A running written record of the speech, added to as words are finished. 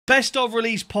Best of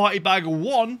release party bag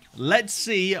 1. Let's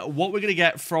see what we're going to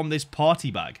get from this party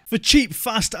bag. For cheap,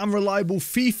 fast and reliable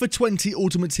FIFA 20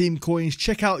 Ultimate Team coins,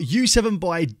 check out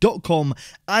u7buy.com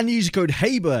and use code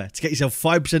HABER to get yourself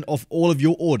 5% off all of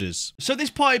your orders. So this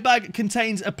party bag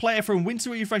contains a player from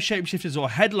Winter Refresh Shapeshifters or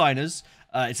Headliners.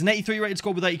 It's an 83 rated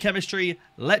squad with 80 chemistry.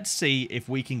 Let's see if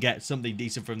we can get something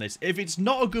decent from this. If it's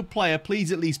not a good player,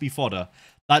 please at least be fodder.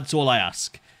 That's all I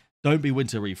ask. Don't be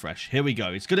Winter Refresh. Here we go.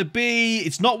 It's going to be...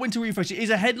 It's not Winter Refresh. It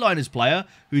is a Headliners player.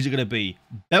 Who's it going to be?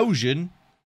 Belgian.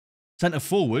 Centre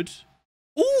forward.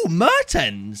 Ooh,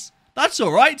 Mertens. That's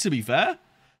all right, to be fair.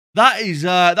 That is...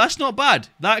 that's not bad.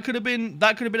 That could have been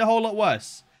a whole lot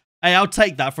worse. Hey, I'll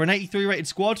take that for an 83 rated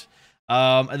squad.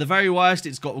 At the very worst,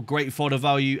 it's got a great fodder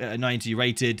value at a 90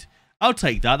 rated. I'll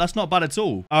take that. That's not bad at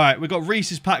all. All right, we've got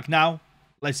Reese's pack now.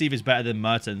 Let's see if it's better than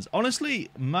Mertens.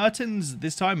 Honestly, Mertens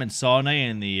this time and Sane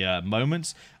in the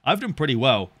moments, I've done pretty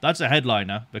well. That's a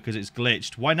headliner because it's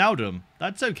glitched. Wijnaldum,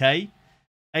 that's okay.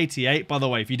 88, by the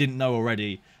way, if you didn't know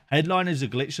already, headliners are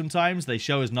glitched sometimes. They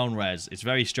show as non-res. It's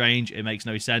very strange. It makes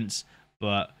no sense,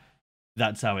 but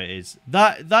that's how it is.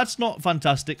 That's not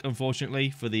fantastic, unfortunately,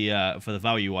 for the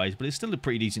value-wise, but it's still a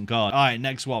pretty decent card. All right,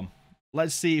 next one.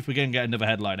 Let's see if we can get another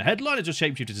headliner. Headliners or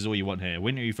shapeshifters is all you want here.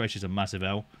 Winter Refresh is a massive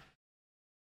L.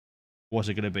 What's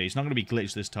it going to be? It's not going to be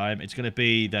glitched this time. It's going to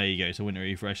be... There you go. It's a Winter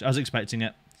Refresh. I was expecting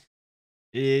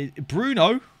it.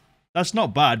 Bruno. That's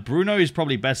not bad. Bruno is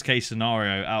probably best case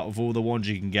scenario out of all the ones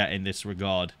you can get in this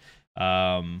regard.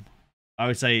 I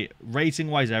would say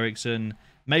rating-wise, Ericsson.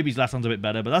 Maybe Zlatan's a bit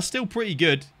better, but that's still pretty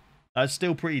good. That's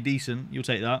still pretty decent. You'll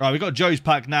take that. Right, we've got Joe's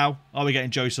pack now. Are we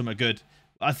getting Joe something good?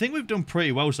 I think we've done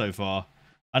pretty well so far.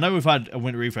 I know we've had a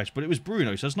Winter Refresh, but it was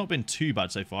Bruno, so it's not been too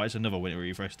bad so far. It's another Winter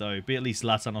Refresh, though. Be at least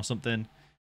Zlatan or something.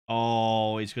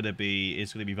 Oh, it's gonna be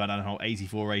Van Aanholt,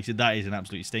 84 rated. That is an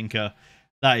absolute stinker.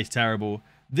 That is terrible.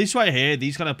 This right here,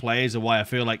 these kind of players are why I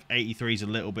feel like 83 is a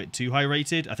little bit too high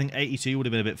rated. I think 82 would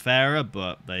have been a bit fairer,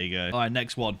 but there you go. All right,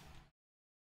 next one.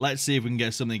 Let's see if we can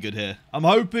get something good here. I'm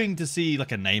hoping to see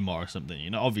like a Neymar or something, you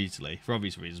know, obviously, for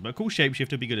obvious reasons. But a cool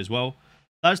shapeshifter would be good as well.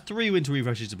 That's 3 Winter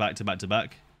Refreshes to back to back to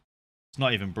back. It's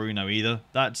not even Bruno either.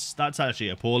 That's actually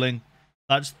appalling.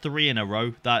 That's 3 in a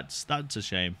row. That's a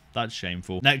shame. That's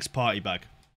shameful. Next party bag.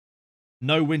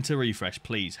 No Winter Refresh,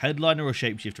 please. Headliner or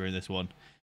shapeshifter in this one.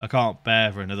 I can't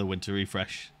bear for another Winter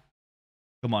Refresh.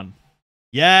 Come on.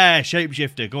 Yeah,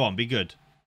 shapeshifter. Go on, be good.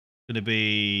 Gonna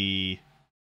be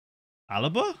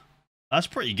Alaba? That's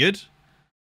pretty good.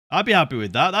 I'd be happy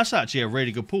with that. That's actually a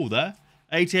really good pull there.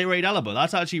 88 rated Alaba.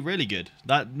 That's actually really good.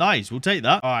 Nice. We'll take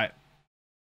that. All right.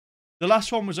 The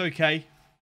last one was okay.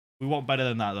 We want better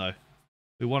than that, though.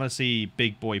 We want to see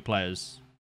big boy players.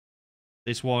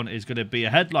 This one is going to be a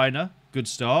headliner. Good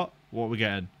start. What are we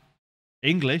getting?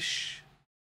 English.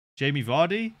 Jamie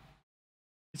Vardy.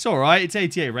 It's all right. It's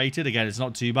 88 rated. Again, it's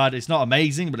not too bad. It's not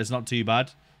amazing, but it's not too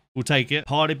bad. We'll take it.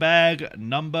 Party bag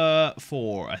number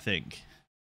 4, I think.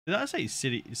 Did I say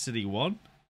City 1?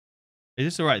 Is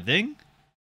this the right thing?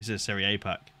 This is a Serie A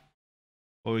pack.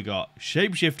 What we got?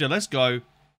 Shapeshifter. Let's go.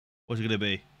 What's it going to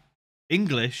be?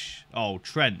 English. Oh,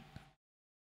 Trent.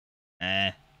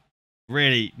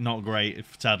 Really not great,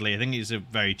 sadly. I think it's a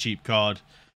very cheap card.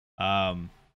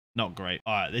 Not great.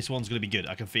 All right, this one's going to be good.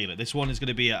 I can feel it. This one is going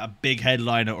to be a big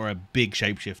headliner or a big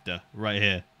shapeshifter right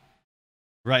here.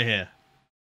 Right here.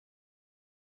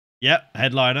 Yep,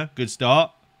 headliner. Good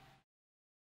start.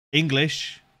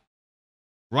 English.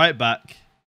 Right back.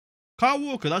 Kyle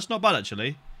Walker. That's not bad,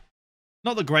 actually.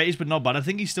 Not the greatest, but not bad. I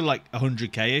think he's still like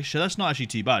 100k-ish, so that's not actually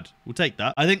too bad. We'll take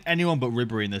that. I think anyone but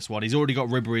Ribery in this one. He's already got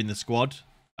Ribery in the squad.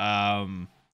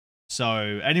 So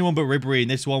anyone but Ribery in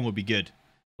this one would be good.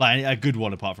 Like a good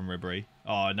one apart from Ribery.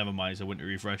 Oh, never mind. It's a Winter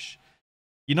Refresh.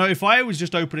 You know, if I was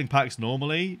just opening packs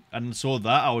normally and saw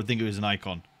that, I would think it was an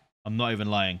icon. I'm not even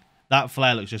lying. That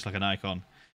flare looks just like an icon.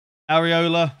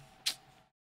 Areola.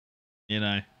 You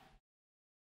know.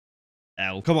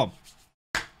 L. Come on.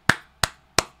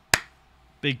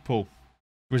 Big pull.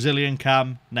 Brazilian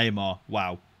Cam, Neymar.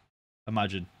 Wow.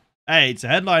 Imagine. Hey, it's a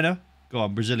headliner. Go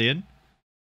on, Brazilian.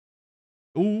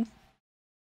 Ooh.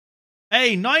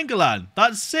 Hey, Nainggolan.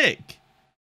 That's sick.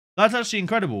 That's actually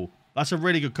incredible. That's a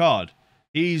really good card.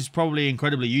 He's probably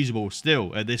incredibly usable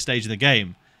still at this stage of the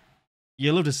game.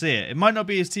 You love to see it. It might not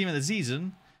be his team of the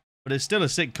season, but it's still a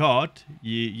sick card.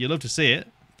 You love to see it.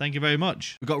 Thank you very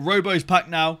much. We've got Robo's pack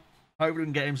now. Hope we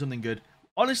can get him something good.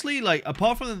 Honestly, like,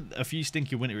 apart from a few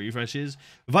stinky Winter Refreshes,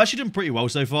 we've actually done pretty well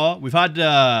so far. We've had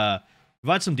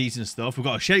some decent stuff. We've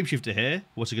got a shapeshifter here.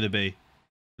 What's it going to be?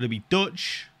 It's going to be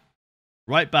Dutch.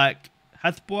 Right back.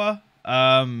 Hathbois.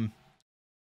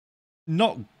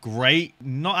 Not great.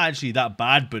 Not actually that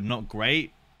bad, but not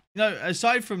great. You know,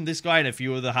 aside from this guy and a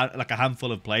few other, like a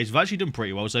handful of players, we've actually done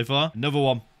pretty well so far. Another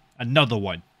one. Another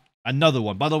one. Another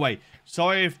one. By the way,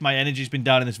 sorry if my energy's been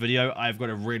down in this video. I've got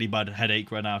a really bad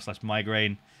headache right now, /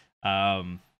 migraine.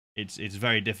 It's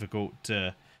very difficult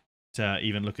to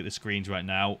even look at the screens right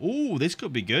now. Ooh, this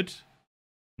could be good.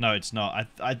 No, it's not.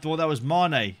 I thought that was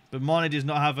Mane, but Mane does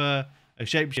not have a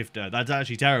shapeshifter. That's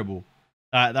actually terrible.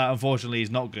 That unfortunately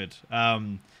is not good.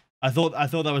 I thought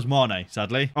that was Mane,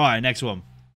 sadly. All right, next one.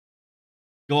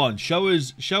 Go on, show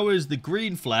us the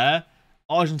green flare.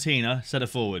 Argentina, set it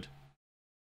forward.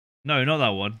 No, not that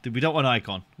one. We don't want an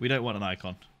icon. We don't want an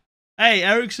icon. Hey,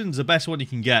 Ericsson's the best one you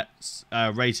can get,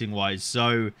 rating-wise.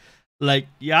 So, like,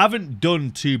 you haven't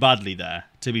done too badly there,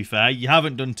 to be fair. You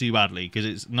haven't done too badly, because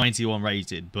it's 91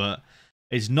 rated, but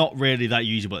it's not really that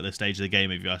usable at this stage of the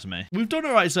game, if you ask me. We've done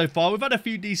alright so far. We've had a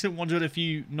few decent ones and a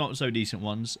few not-so-decent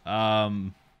ones.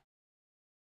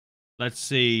 Let's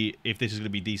see if this is going to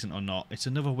be decent or not. It's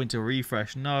another winter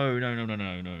refresh. No.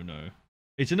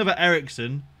 It's another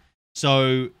Ericsson.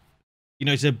 So, you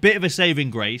know, it's a bit of a saving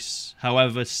grace.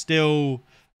 However, still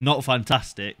not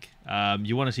fantastic.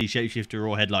 You want to see Shapeshifter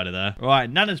or Headliner there. All right,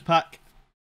 Nana's pack.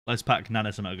 Let's pack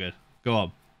Nana something good. Go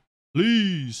on.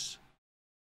 Please.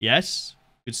 Yes.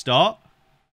 Good start.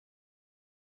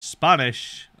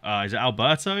 Spanish. Is it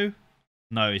Alberto?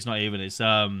 No, it's not even. It's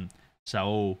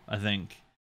Saul, I think.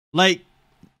 Like,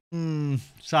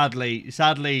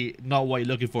 sadly, not what you're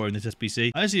looking for in this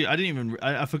SBC. Honestly,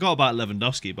 I forgot about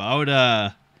Lewandowski,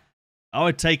 but I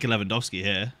would take a Lewandowski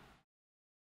here.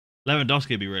 Lewandowski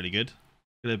would be really good.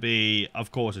 Gonna be,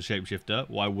 of course, a shapeshifter.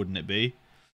 Why wouldn't it be?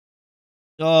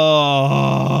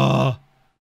 Oh,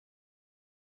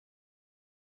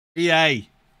 EA.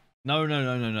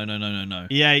 No.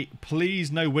 EA,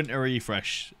 please no winter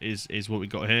refresh is what we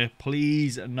got here.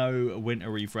 Please no winter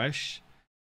refresh.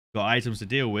 Got items to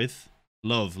deal with.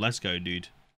 Love. Let's go, dude.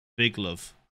 Big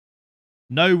love.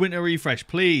 No winter refresh,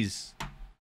 please.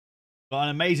 Got an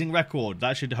amazing record.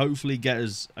 That should hopefully get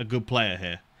us a good player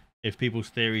here, if people's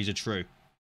theories are true.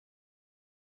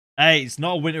 Hey, it's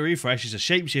not a winter refresh. It's a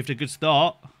shapeshifter. Good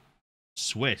start.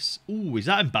 Swiss. Ooh, is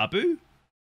that Mbabu?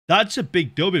 That's a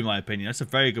big dub in my opinion. That's a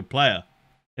very good player.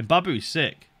 Mbabu's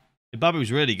sick.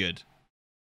 Mbabu's really good.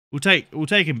 We'll take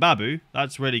Mbabu.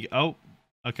 That's really good. Oh,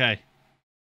 okay.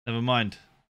 Never mind.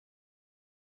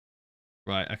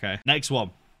 Right, okay. Next one.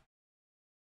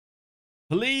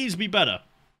 Please be better.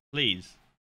 Please.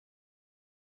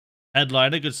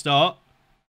 Headliner, good start.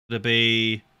 Gonna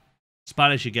be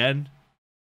Spanish again.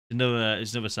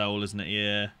 It's another Saul, isn't it?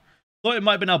 Yeah. Thought it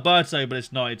might have been Alberto, but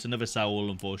it's not. It's another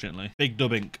Saul, unfortunately. Big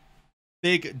dub ink.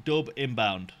 Big dub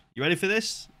inbound. You ready for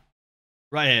this?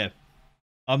 Right here.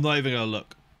 I'm not even gonna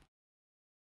look.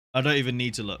 I don't even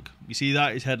need to look. You see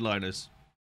that? It's headliners.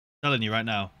 Telling you right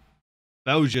now.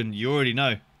 Belgian, you already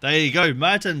know. There you go.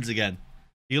 Mertens again.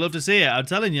 You love to see it. I'm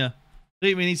telling you. Don't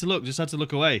even need to look. Just had to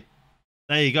look away.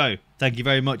 There you go. Thank you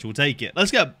very much. We'll take it. Let's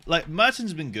go. Like,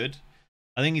 Mertens has been good.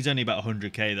 I think he's only about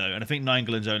 100k though. And I think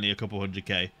Nainggolan's only a couple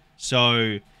 100k.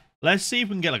 So, let's see if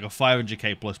we can get like a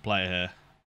 500k plus player here.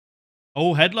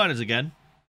 Oh, headliners again.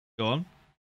 Go on.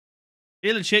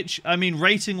 Ilicic, I mean,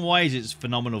 rating-wise, it's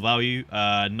phenomenal value.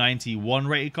 91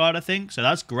 rated card, I think. So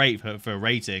that's great for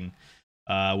rating.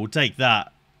 We'll take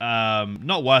that.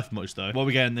 Not worth much, though. What are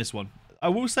we getting in this one? I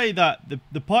will say that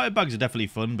the party bags are definitely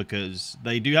fun because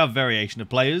they do have variation of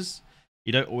players.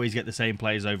 You don't always get the same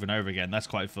players over and over again. That's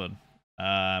quite fun.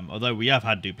 Although we have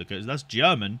had duplicates. That's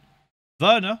German.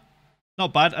 Werner.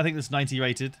 Not bad. I think that's 90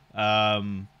 rated. I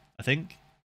think.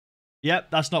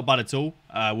 Yep, that's not bad at all.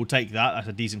 We'll take that. That's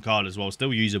a decent card as well.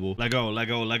 Still usable. Lego.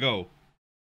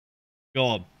 Go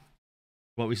on.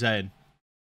 What are we saying?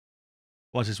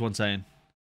 What's this one saying?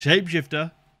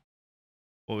 Shapeshifter.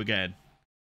 What are we getting?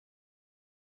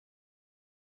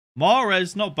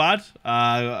 Mahrez, not bad.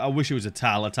 I wish it was a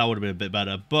Tal. A Tal would have been a bit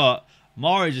better. But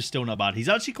Mahrez is still not bad. He's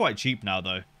actually quite cheap now,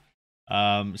 though.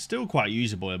 Still quite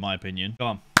usable, in my opinion. Come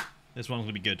on. This one's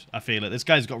going to be good. I feel it. This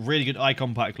guy's got really good eye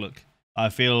contact look. I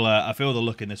feel the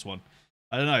look in this one.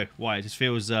 I don't know why. It just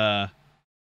feels like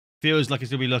it's going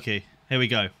to be lucky. Here we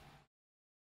go.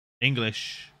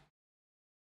 English.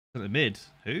 At the mid.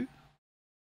 Who?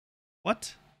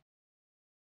 What?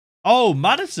 Oh,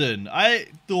 Madison. I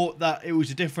thought that it was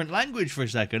a different language for a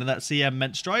second and that CM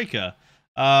meant striker.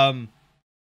 No,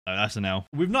 that's an L.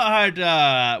 We've not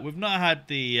had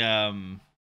the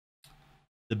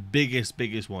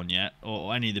biggest one yet,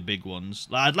 or any of the big ones.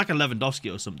 I'd like a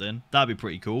Lewandowski or something. That'd be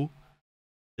pretty cool.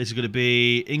 This is going to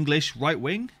be English right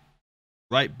wing,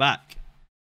 right back.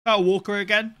 Kyle Walker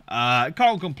again.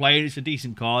 Can't complain. It's a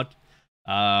decent card.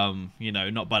 You know,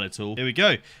 not bad at all. Here we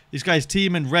go. This guy's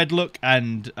team and red look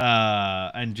and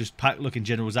just pack look in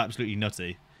general is absolutely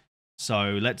nutty.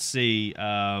 So let's see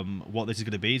what this is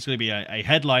going to be. It's going to be a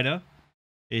headliner.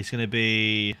 It's going to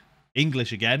be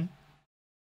English again.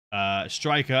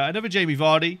 Striker, another Jamie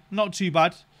Vardy. Not too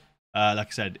bad. Like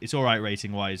I said, it's all right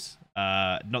rating-wise.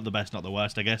 Not the best, not the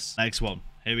worst, I guess. Next one.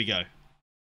 Here we go.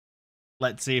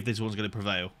 Let's see if this one's going to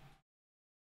prevail.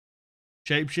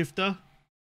 Shapeshifter.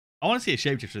 I want to see a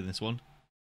shapeshifter in this one.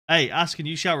 Hey, ask and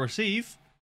you shall receive.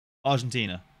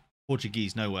 Argentina.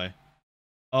 Portuguese, no way.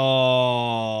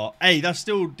 Oh, hey, that's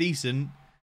still decent.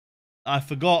 I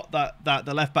forgot that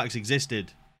the left backs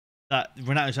existed. That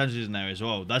Ronaldo Sanchez is in there as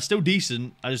well. That's still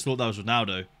decent. I just thought that was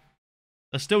Ronaldo.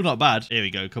 That's still not bad. Here we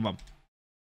go. Come on.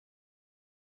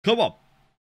 Come on.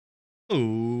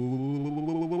 Ooh.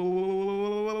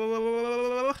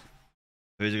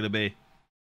 Who's it going to be?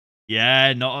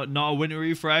 Yeah, not a winter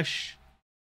refresh.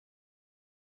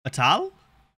 Atal?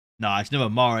 No, it's never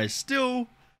Mahrez. Still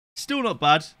not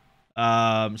bad.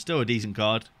 Still a decent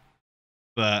card.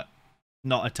 But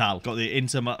not Atal. Got the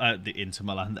Inter Milan, the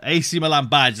AC Milan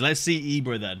badge. Let's see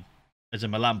Ibra then as a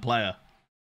Milan player.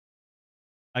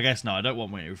 I guess no, I don't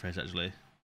want winter refresh actually.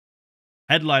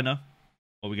 Headliner.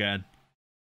 What are we getting?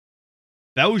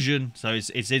 Belgian. So it's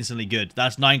instantly good.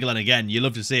 That's Nainggolan again. You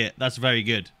love to see it. That's very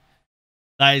good.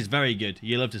 That is very good.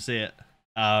 You love to see it.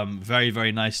 Very,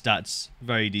 very nice stats.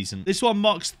 Very decent. This one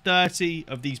mocks 30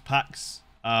 of these packs.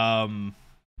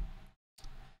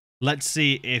 Let's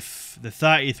see if the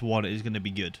 30th one is going to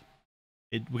be good.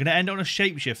 We're going to end on a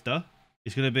shapeshifter.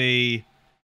 It's going to be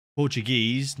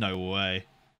Portuguese. No way.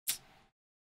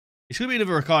 It's going to be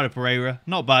another Ricardo Pereira.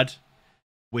 Not bad.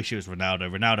 Wish it was Ronaldo.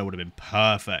 Ronaldo would have been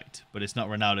perfect. But it's not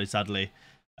Ronaldo, sadly.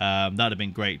 That would have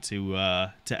been great to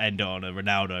end on a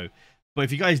Ronaldo. But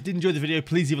if you guys did enjoy the video,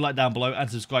 please leave a like down below and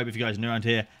subscribe if you guys are new around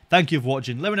here. Thank you for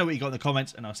watching. Let me know what you got in the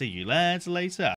comments, and I'll see you later.